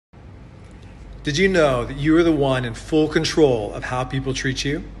Did you know that you are the one in full control of how people treat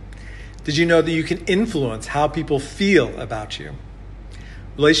you? Did you know that you can influence how people feel about you?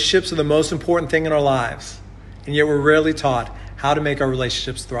 Relationships are the most important thing in our lives, and yet we're rarely taught how to make our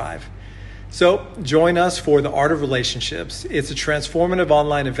relationships thrive. So join us for The Art of Relationships. It's a transformative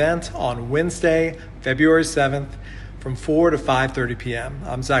online event on Wednesday, February 7th from 4 to 5:30 p.m.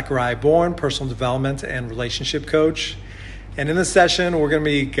 I'm Zachariah Bourne, personal development and relationship coach. And in this session, we're going to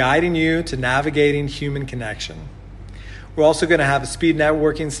be guiding you to navigating human connection. We're also going to have a speed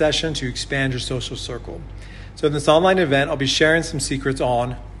networking session to expand your social circle. So in this online event, I'll be sharing some secrets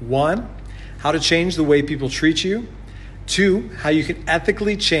on 1, how to change the way people treat you. 2, how you can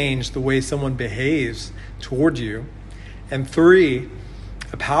ethically change the way someone behaves toward you. And 3,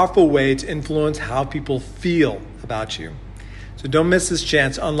 a powerful way to influence how people feel about you. So don't miss this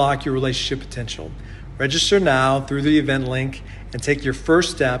chance to unlock your relationship potential. Register now through the event link and take your first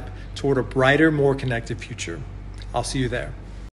step toward a brighter, more connected future. I'll see you there.